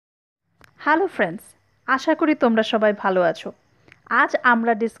Hello friends, আশা করি তোমরা সবাই ভালো আছো। আজ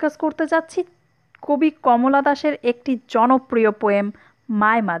আমরা ডিসকাস করতে যাচ্ছি কবি কমলা দাশের একটি জনপ্রিয় পোয়েম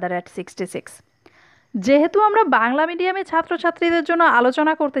মাই মাদার অ্যাট 66। যেহেতু আমরা বাংলা মিডিয়ামে ছাত্রছাত্রীদের জন্য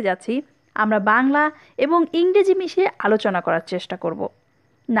আলোচনা করতে যাচ্ছি, আমরা বাংলা এবং ইংরেজি মিশিয়ে আলোচনা করার চেষ্টা করব।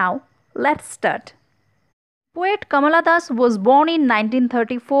 Now let's start. Poet Kamala Das was born in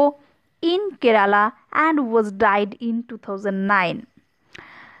 1934 in Kerala and was died in 2009.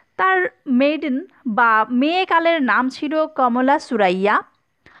 তার মেইডেন বা মেয়েকালের নাম ছিল কমলা সুরাইয়া।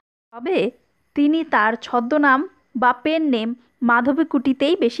 তবে তিনি তার ছদ্মনাম বা পেন নেম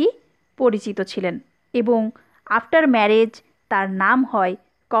মাধবীকুটিতেই বেশি পরিচিত ছিলেন এবং আফটার ম্যারেজ তার নাম হয়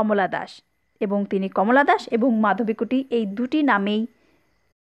কমলা দাস এবং তিনি কমলা দাস এবং মাধবীকুটি এই দুটি নামেই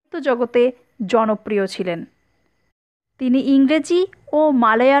জগতে জনপ্রিয় ছিলেন। তিনি ইংরেজি ও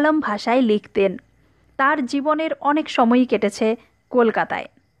মালয়ালম ভাষায় লিখতেন। তার জীবনের অনেক সময়ই কেটেছে কলকাতায়।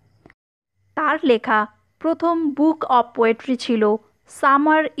 তার লেখা প্রথম বুক অব পোয়েট্রি ছিল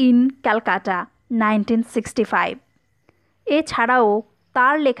সামার ইন ক্যালকাটা 1965। এছাড়াও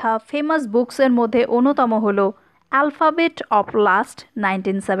তার লেখা ফেমাস বুকসের মধ্যে অন্যতম হল alphabet of last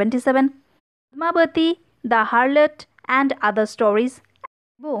 1977, Padmavati, the হার্লট and other stories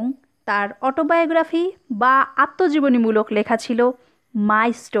এবং তার অটোবায়োগ্রাফি বা আত্মজীবনীমূলক লেখা ছিল my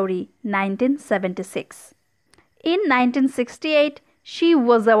story 1976। In 1968, she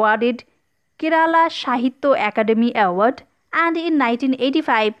was awarded Kerala Sahitya Academy Award and in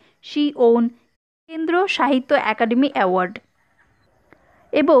 1985 she won Kendra Sahitya Academy Award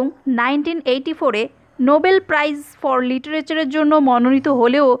এবং 1984-এ নোবেল প্রাইজ ফর লিটারেচারের জন্য মনোনীত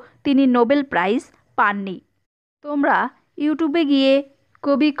হলেও তিনি নোবেল প্রাইজ পাননি। তোমরা ইউটিউবে গিয়ে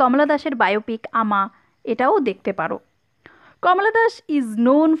কবি কমলা দাসের বায়োপিক আমা এটাও দেখতে পারো। কমলা Das is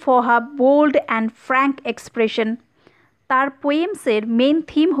known for her bold and Frank expression. তার পোয়েমসের মেন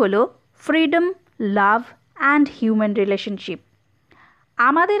থিম হল freedom, love and human relationship.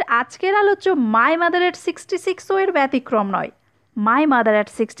 আমাদের আজকের আলোচ্য মাই মাদার অ্যাট 66 এর ব্যতিক্রম নয়। My mother at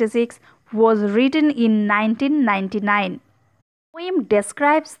 66 was written in 1999. Poem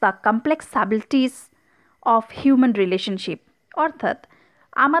describes the complexities of human relationship, অর্থাৎ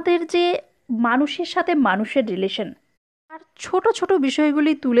আমাদের যে মানুষের সাথে মানুষের রিলেশন, তার ছোট ছোট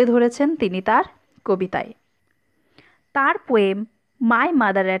বিষয়গুলি তুলে ধরেছেন তিনি তার কবিতায়। তার পোয়েম মাই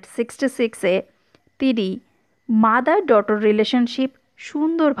মাদার অ্যাট 66-এ তিনি মাদার ডটার রিলেশনশিপ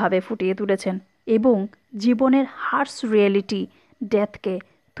সুন্দরভাবে ফুটিয়ে তুলেছেন এবং জীবনের হার্শ রিয়েলিটি ডেথকে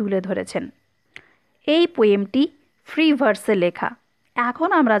তুলে ধরেছেন। এই পোয়েমটি ফ্রি ভার্সে লেখা। এখন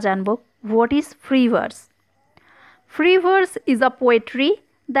আমরা জানব what is free verse. Free verse is a poetry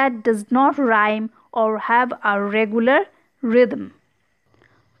that does not rhyme or have a regular rhythm.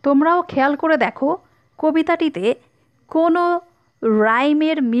 তোমরাও খেয়াল করে দেখো, কবিতাটিতে কোনো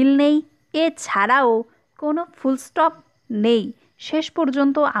রাইমের মিল নেই, এছাড়াও কোনো ফুলস্টপ নেই। শেষ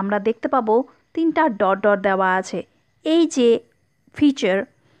পর্যন্ত আমরা দেখতে পাবো তিনটা ডট ডট দেওয়া আছে। এই যে ফিচার,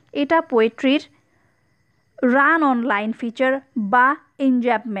 এটা পোয়েট্রির রান অন লাইন ফিচার বা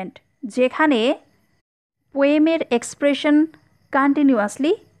এনজ্যাপমেন্ট, যেখানে পোয়েমের এক্সপ্রেশন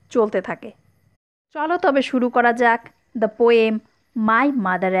কন্টিনিউয়াসলি চলতে থাকে। চলো তবে শুরু করা যাক the poem my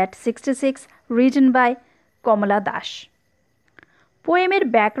mother at 66 written by Kamala Das. পোয়েমের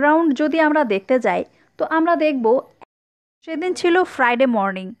background যদি আমরা দেখতে যাই তো আমরা দেখব সেদিন ছিল ফ্রাইডে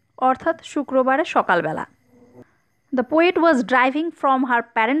মর্নিং, অর্থাৎ শুক্রবারে সকালবেলা। The poet was driving from her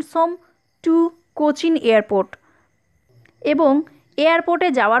parents home two Cochin airport এবং এয়ারপোর্টে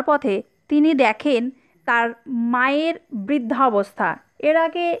যাওয়ার পথে তিনি দেখেন তার মায়ের বৃদ্ধাবস্থা। এর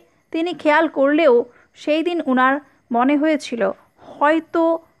আগে তিনি খেয়াল করলেও সেই দিন ওনার মনে হয়েছিল হয়তো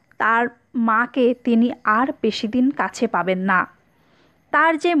তার মাকে তিনি আর বেশি দিন কাছে পাবেন না।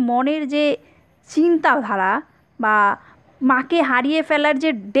 তার যে মনের যে চিন্তাধারা বা মাকে হারিয়ে ফেলার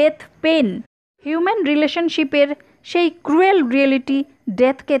যে ডেথ পেন, হিউম্যান রিলেশনশিপের সেই ক্রুয়েল রিয়েলিটি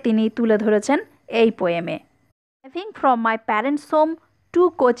ডেথকে তিনি তুলে ধরেছেন এই পোয়েমে। Driving from my parents home two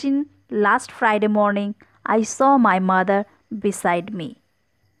Cochin last Friday morning I saw my mother beside me.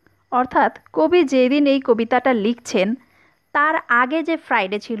 অর্থাৎ কবি যেদিন এই কবিতাটা লিখছেন তার আগে যে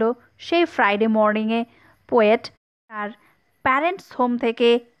ফ্রাইডে ছিল সেই ফ্রাইডে মর্নিংয়ে পোয়েট তার প্যারেন্টস হোম থেকে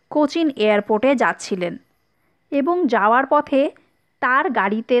কোচিন এয়ারপোর্টে যাচ্ছিলেন এবং যাওয়ার পথে তার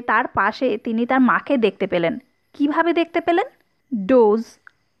গাড়িতে তার পাশে তিনি তার মাকে দেখতে পেলেন। কিভাবে দেখতে পেলেন? Dose,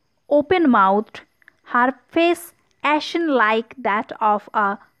 open মাউথড, her face অ্যাশন like that of a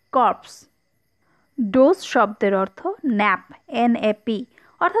corps. Dose শব্দের অর্থ ন্যাপ, NAP,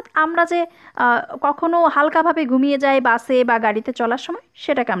 অর্থাৎ আমরা যে কখনো হালকাভাবে ঘুমিয়ে যাই বাসে বা গাড়িতে চলার সময়,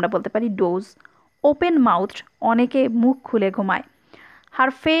 সেটাকে আমরা বলতে পারি ডোজ। ওপেন মাউথড, অনেকে মুখ খুলে ঘুমায়।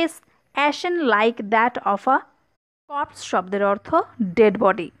 হার face অ্যাশেন like that of a corps শব্দের অর্থ ডেড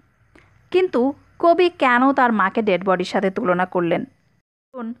বডি। কিন্তু কবি কেন তার মাকে ডেড বডির সাথে তুলনা করলেন?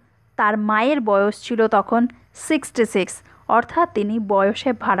 কারণ তার মায়ের বয়স ছিল তখন 66, অর্থাৎ তিনি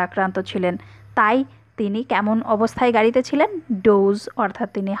বয়সে ভারাক্রান্ত ছিলেন। তাই তিনি কেমন অবস্থায় গাড়িতে ছিলেন? ডোজ, অর্থাৎ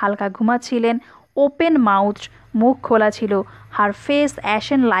তিনি হালকা ঘুমাচ্ছিলেন। ওপেন মাউথ, মুখ খোলা ছিল। হার face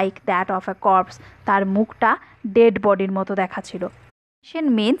অ্যাশেন like that of A corps, তার মুখটা ডেড বডির মতো দেখাচ্ছিল। অ্যাশেন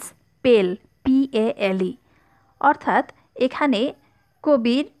মিন্স পেল, PALE, অর্থাৎ এখানে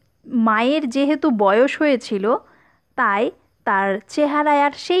কবির মায়ের যেহেতু বয়স হয়েছিল তাই তার চেহারায়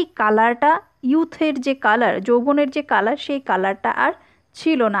আর সেই কালারটা, ইউথের যে কালার, যৌবনের যে কালার, সেই কালারটা আর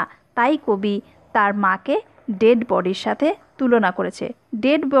ছিল না। তাই কবি তার মাকে ডেড বডির সাথে তুলনা করেছে।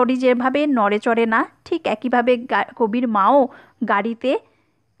 ডেড বডি যেভাবে নড়ে চড়ে না, ঠিক একইভাবে কবির মাও গাড়িতে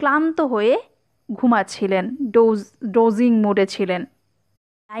ক্লান্ত হয়ে ঘুমাচ্ছিলেন, ডোজিং মোডে ছিলেন।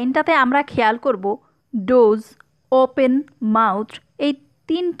 লাইনটাতে আমরা খেয়াল করব ডোজ, ওপেন মাউথ, এই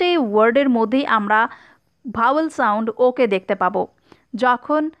তিনটে ওয়ার্ডের মধ্যেই আমরা ভাওয়েল সাউন্ড ওকে দেখতে পাবো।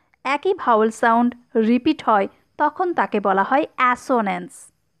 যখন একই ভাওয়েল সাউন্ড রিপিট হয় তখন তাকে বলা হয় অ্যাসোনেন্স,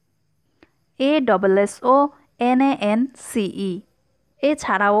 ASSONANCE।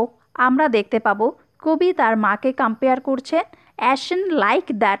 এছাড়াও আমরা দেখতে পাবো কবি তার মাকে কম্পেয়ার করছেন অ্যাশেন like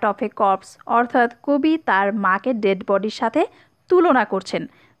that of A corps, অর্থাৎ কবি তার মাকে ডেড বডির সাথে তুলনা করছেন।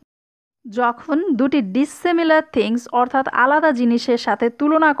 যখন দুটি ডিসিমিলার থিংস, অর্থাৎ আলাদা জিনিসের সাথে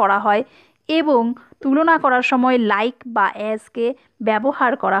তুলনা করা হয় এবং তুলনা করার সময় লাইক বা অ্যাজকে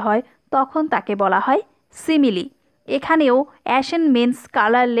ব্যবহার করা হয় তখন তাকে বলা হয় সিমিলি। এখানেও অ্যাশেন মিন্স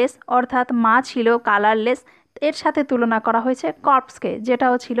কালারলেস, অর্থাৎ মা ছিল কালারলেস, এর সাথে তুলনা করা হয়েছে কর্পসকে,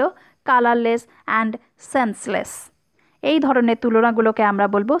 যেটাও ছিল কালারলেস অ্যান্ড সেন্সলেস। এই ধরনের তুলনাগুলোকে আমরা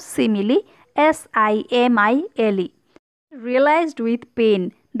বলবো simile, SIMILE। realized with pain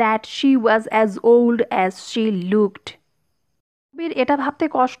that she was as old as she looked. কবির এটা ভাবতে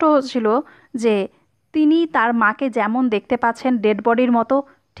কষ্ট হচ্ছিল যে তিনি তার মাকে যেমন দেখতে পাচ্ছেন ডেড বডির মতো,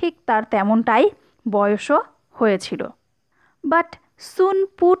 ঠিক তার তেমনটাই বয়সও হয়েছিল। But soon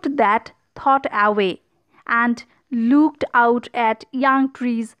put that thought away and looked out at young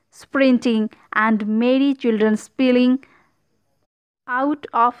trees sprinting and Mary children spilling out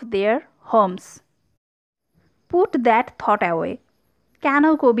of their Holmes. Put that thought away, কেন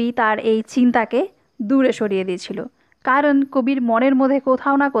কবি তার এই চিন্তাকে দূরে সরিয়ে দিয়েছিল? কারণ কবির মনের মধ্যে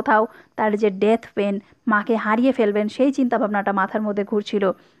কোথাও না কোথাও তার যে ডেথ পেন, মাকে হারিয়ে ফেলবেন, সেই চিন্তাভাবনাটা মাথার মধ্যে ঘুরছিল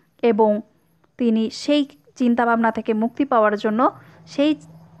এবং তিনি সেই চিন্তাভাবনা থেকে মুক্তি পাওয়ার জন্য সেই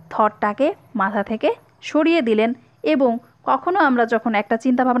থটটাকে মাথা থেকে সরিয়ে দিলেন। এবং কখনো আমরা যখন একটা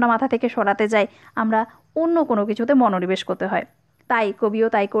চিন্তাভাবনা মাথা থেকে সরাতে যাই আমরা অন্য কোনো কিছুতে মনোনিবেশ করতে হয়, তাই কবিও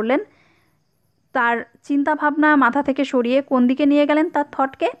তাই করলেন। তার চিন্তাভাবনা মাথা থেকে সরিয়ে কোন দিকে নিয়ে গেলেন তার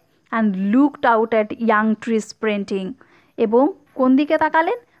থটকে? And looked out at young trees sprinting, এবং কোন দিকে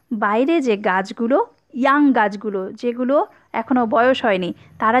তাকালেন? বাইরে যে গাছগুলো, ইয়াং গাছগুলো যেগুলো এখনও বয়স হয়নি,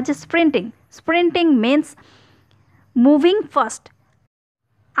 তারা যে sprinting, sprinting means moving fast.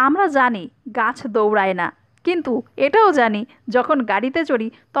 আমরা জানি গাছ দৌড়ায় না, কিন্তু এটাও জানি যখন গাড়িতে চড়ি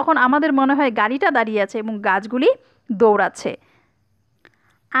তখন আমাদের মনে হয় গাড়িটা দাঁড়িয়ে আছে এবং গাছগুলি দৌড়াচ্ছে।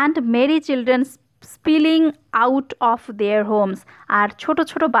 And Mary children spilling out of their Holmes, আর ছোট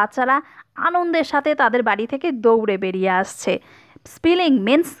ছোট বাচ্চারা আনন্দের সাথে তাদের বাড়ি থেকে দৌড়ে বেরিয়ে আসছে। Spilling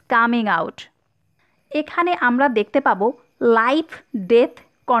means coming out. এখানে আমরা দেখতে পাবো লাইফ ডেথ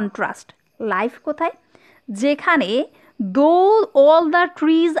কন্ট্রাস্ট। লাইফ কোথায়? যেখানে দো all the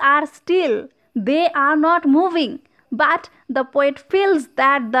trees are still, they are not moving, but the poet feels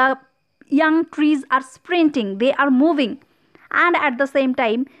that the young trees are sprinting, they are moving. And at the same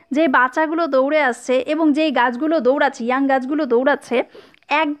time যে বাচ্চাগুলো দৌড়ে আসছে এবং যেই গাছগুলো দৌড়াচ্ছে, ইয়াং গাছগুলো দৌড়াচ্ছে,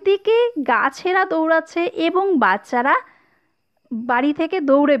 একদিকে গাছেরা দৌড়াচ্ছে এবং বাচ্চারা বাড়ি থেকে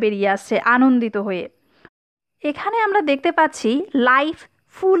দৌড়ে বেরিয়ে আসছে আনন্দিত হয়ে। এখানে আমরা দেখতে পাচ্ছি life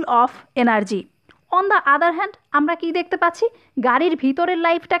full of energy. On the other hand আমরা কি দেখতে পাচ্ছি? গাড়ির ভিতরের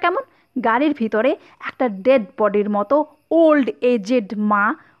লাইফটা কেমন? গাড়ির ভিতরে একটা ডেড বডির মতো ওল্ড এজেড মা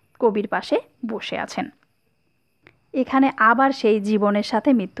কবির পাশে বসে আছেন। এখানে আবার সেই জীবনের সাথে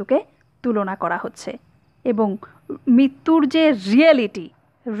মৃত্যুকে তুলনা করা হচ্ছে এবং মৃত্যুর যে রিয়েলিটি,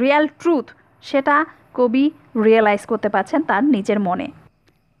 রিয়াল ট্রুথ, সেটা কবি রিয়েলাইজ করতে পারছেন তার নিজের মনে।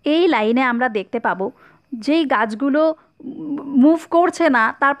 এই লাইনে আমরা দেখতে পাবো যেই গাছগুলো মুভ করছে না,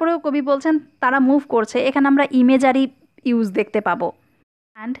 তারপরেও কবি বলছেন তারা মুভ করছে। এখানে আমরা ইমেজারি ইউজ দেখতে পাবো।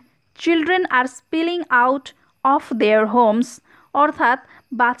 And children are spilling out of their Holmes, অর্থাৎ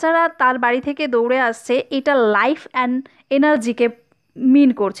বাচ্চারা তার বাড়ি থেকে দৌড়ে আসছে, এটা লাইফ অ্যান্ড এনার্জিকে মিন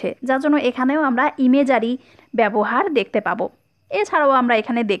করছে, যার জন্য এখানেও আমরা ইমেজারি ব্যবহার দেখতে পাবো। এছাড়াও আমরা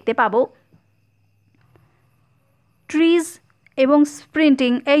এখানে দেখতে পাবো ট্রিজ এবং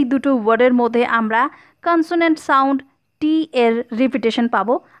স্প্রিন্টিং এই দুটো ওয়ার্ডের মধ্যে আমরা কনসোনেন্ট সাউন্ড টি এর রিপিটেশন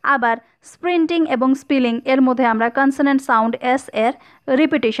পাবো, আবার স্প্রিন্টিং এবং স্পিলিং এর মধ্যে আমরা কনসোনেন্ট সাউন্ড এস এর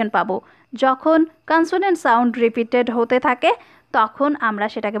রিপিটেশন পাবো। যখন কনসোনেন্ট সাউন্ড রিপিটেড হতে থাকে তখন আমরা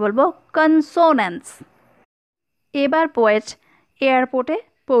সেটাকে বলবো কনসোনেন্স। এবার পোয়েট এয়ারপোর্টে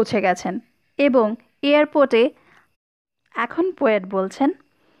পৌঁছে গেছেন এবং এয়ারপোর্টে এখন পোয়েট বলছেন,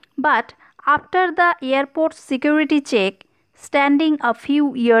 but after the airport security check standing a few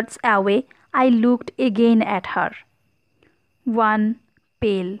years away I looked again at her one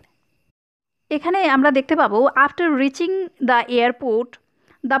পেল। এখানে আমরা দেখতে পাবো after reaching the airport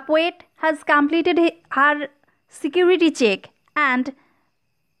the poet has completed her security check and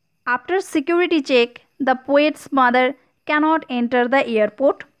after security check the poet's mother cannot enter the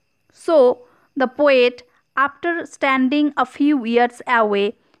airport, so the poet, after standing a few years away,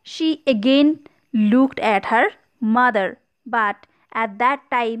 she again looked at her mother, but at that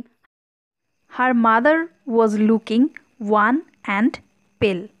time her mother was looking wan and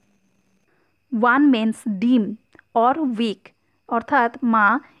pale. Wan means dim or weak, অর্থাৎ মা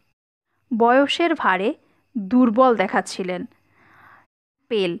বয়সের ভারে দুর্বল দেখাচ্ছিলেন।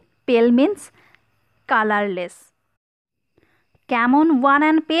 পেল, পেল means colourless. কেমন one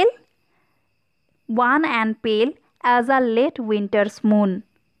and পেল? One and পেল as a late winters moon.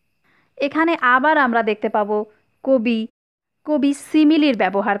 এখানে আবার আমরা দেখতে পাবো কবি সিমিলির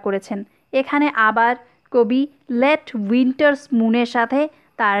ব্যবহার করেছেন। এখানে আবার কবি লেট উইন্টার্স মুনের সাথে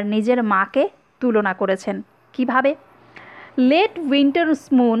তার নিজের মাকে তুলনা করেছেন। কিভাবে? লেট উইন্টার্স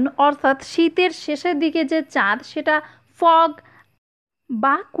মুন অর্থাৎ শীতের শেষের দিকে যে চাঁদ সেটা ফগ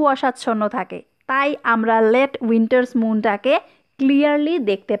বা কুয়াশাচ্ছন্ন থাকে, তাই আমরা লেট উইন্টার্স মুনটাকে ক্লিয়ারলি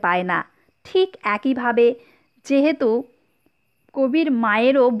দেখতে পাই না। ঠিক একইভাবে যেহেতু কবির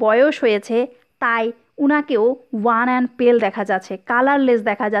মায়েরও বয়স হয়েছে তাই উনাকেও ওয়ান অ্যান্ড পেল দেখা যাচ্ছে, কালারলেস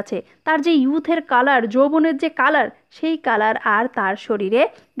দেখা যাচ্ছে। তার যে ইউথের কালার, যৌবনের যে কালার, সেই কালার আর তার শরীরে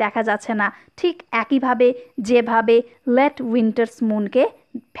দেখা যাচ্ছে না। ঠিক একইভাবে যেভাবে লেট উইন্টার্স মুনকে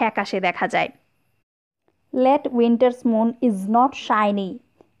ফ্যাকাশে দেখা যায়। Let winter's moon is not shiny.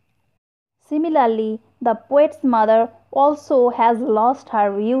 Similarly, the poet's mother also has lost her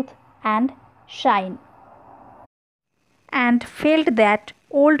youth and shine, and felt that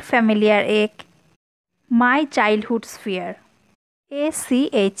old familiar ache, my childhood's fear.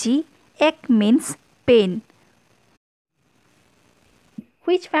 A-C-H-E, ache means pain.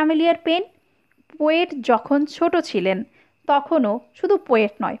 Which familiar pain? Poet যখন ছোট ছিলেন তখনও, শুধু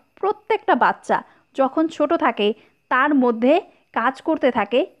poet নয়, প্রত্যেকটা বাচ্চা যখন ছোট থাকে তার মধ্যে কাজ করতে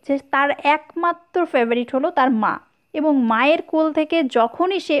থাকে যে তার একমাত্র ফেভারিট হলো তার মা, এবং মায়ের কোল থেকে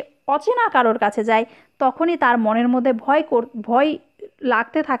যখনই সে অচেনা কারোর কাছে যায় তখনই তার মনের মধ্যে ভয়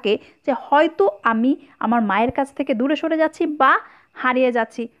লাগতে থাকে যে হয়তো আমি আমার মায়ের কাছ থেকে দূরে সরে যাচ্ছি বা হারিয়ে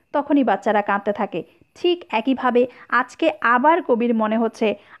যাচ্ছি, তখনই বাচ্চারা কাঁদতে থাকে। ঠিক একইভাবে আজকে আবার কবির মনে হচ্ছে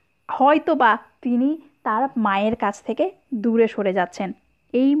হয়তো বা তিনি তার মায়ের কাছ থেকে দূরে সরে যাচ্ছেন।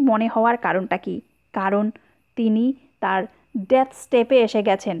 এই মনে হওয়ার কারণটা কি? কারণ তিনি তার ডেথ স্টেপে এসে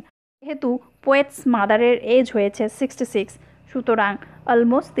গেছেন। যেহেতু পোয়েটস মাদারের এজ হয়েছে 66, সুতরাং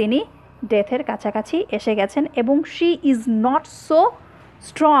অলমোস্ট তিনি ডেথের কাছাকাছি এসে গেছেন এবং she is not so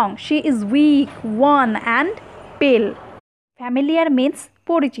strong, she is weak, one and পেল। ফ্যামিলিয়ার মিন্স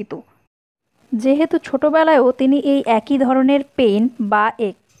পরিচিত। যেহেতু ছোটোবেলায়ও তিনি এই একই ধরনের পেইন বা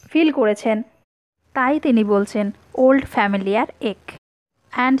এক ফিল করেছেন, তাই তিনি বলছেন ওল্ড ফ্যামিলিয়ার এক।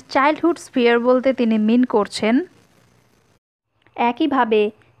 অ্যান্ড চাইল্ডহুড ফিয়ার বলতে তিনি মিন করছেন একইভাবে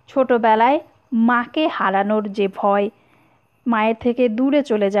ছোটোবেলায় মাকে হারানোর যে ভয়, মায়ের থেকে দূরে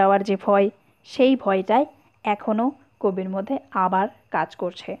চলে যাওয়ার যে ভয়, সেই ভয়টাই এখনও কবির মধ্যে আবার কাজ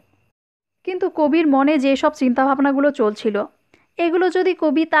করছে। কিন্তু কবির মনে যেসব চিন্তাভাবনাগুলো চলছিল এগুলো যদি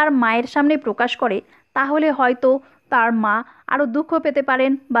কবি তার মায়ের সামনে প্রকাশ করে তাহলে হয়তো তার মা আরও দুঃখ পেতে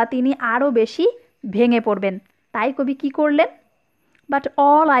পারেন বা তিনি আরও বেশি ভেঙে পড়বেন। তাই কবি কী করলেন? But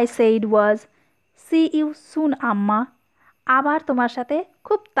all I said was C you soon আম্মা, আবার তোমার সাথে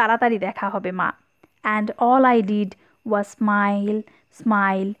খুব তাড়াতাড়ি দেখা হবে মা। And all I did was smile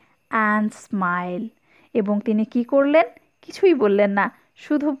smile and smile, এবং তিনি কি করলেন? কিছুই বললেন না,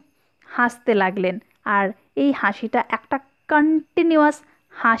 শুধু হাসতে লাগলেন। আর এই হাসিটা একটা কন্টিনিউয়াস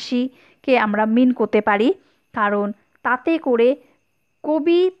হাসিকে আমরা মিন করতে পারি, কারণ তাতে করে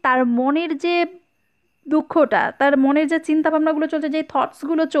কবি তার মনের যে দুঃখটা, তার মনের যে চিন্তাভাবনাগুলো চলছে, যে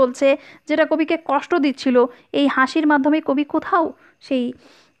থটসগুলো চলছে, যেটা কবিকে কষ্ট দিচ্ছিল, এই হাসির মাধ্যমে কবি কোথাও সেই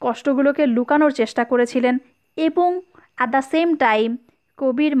কষ্টগুলোকে লুকানোর চেষ্টা করেছিলেন। এবং অ্যাট দ্য সেম টাইম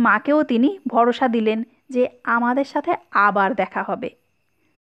কবির মাকেও তিনি ভরসা দিলেন যে আমাদের সাথে আবার দেখা হবে।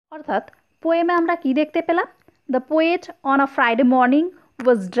 অর্থাৎ পোয়েমে আমরা কি দেখতে পেলাম? The poet on a Friday morning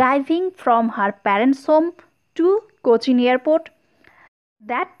was driving from her parents home two Cochin airport.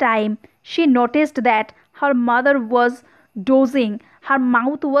 That time she noticed that her mother was dozing, her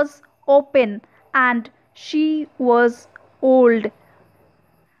mouth was open, and she was old.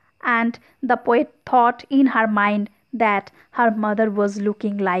 And the poet thought in her mind that her mother was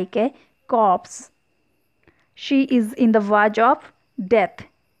looking like a corpse. She is in the verge of death.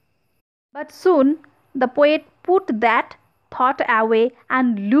 But soon the poet put that thought away and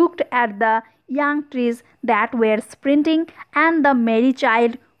looked at the young trees that were sprinting and the merry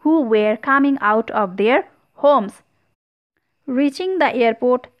child who were coming out of their homes. Reaching the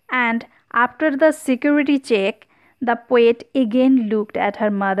airport and after the security check, the poet again looked at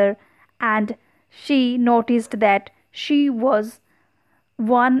her mother and she noticed that she was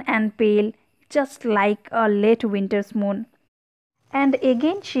wan and pale, just like a late winter's moon. And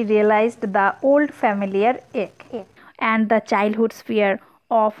again she realized the old familiar ache and the childhood's fear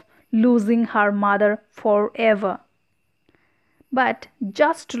of losing her mother forever. But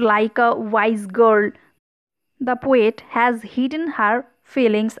just like a wise girl, the poet has hidden her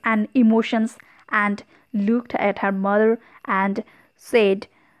feelings and emotions and looked at her mother and said,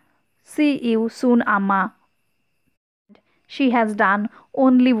 "See you soon, Amma." She has done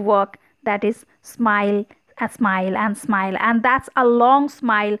only work that is smile and smile and smile, and that's a long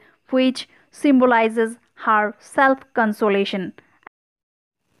smile which symbolizes her self consolation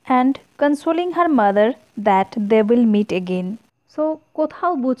and consoling her mother that they will meet again. So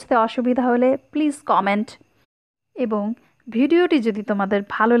কোথাও বুঝতে অসুবিধা হলে please comment, এবং ভিডিওটি যদি তোমাদের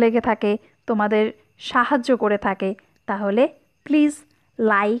ভালো লেগে থাকে, তোমাদের সাহায্য করে থাকে, তাহলে please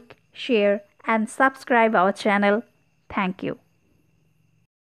like, share and subscribe our channel. Thank you.